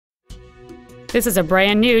This is a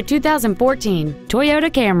brand new 2014 Toyota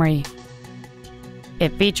Camry.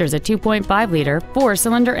 It features a 2.5-liter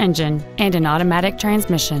four-cylinder engine and an automatic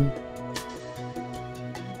transmission.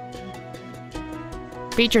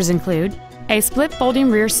 Features include a split folding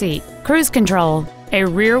rear seat, cruise control, a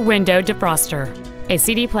rear window defroster, a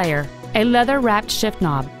CD player, a leather-wrapped shift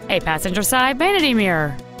knob, a passenger side vanity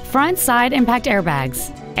mirror, front side impact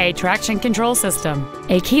airbags, a traction control system,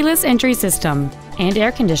 a keyless entry system, and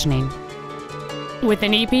air conditioning. With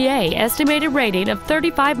an EPA estimated rating of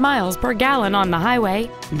 35 miles per gallon on the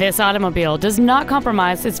highway, this automobile does not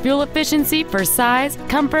compromise its fuel efficiency for size,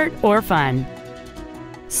 comfort, or fun.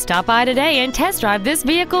 Stop by today and test drive this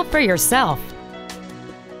vehicle for yourself.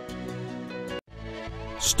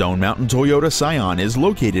 Stone Mountain Toyota Scion is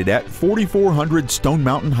located at 4400 Stone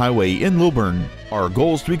Mountain Highway in Lilburn. Our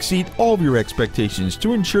goal is to exceed all of your expectations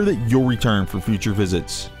to ensure that you'll return for future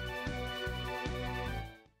visits.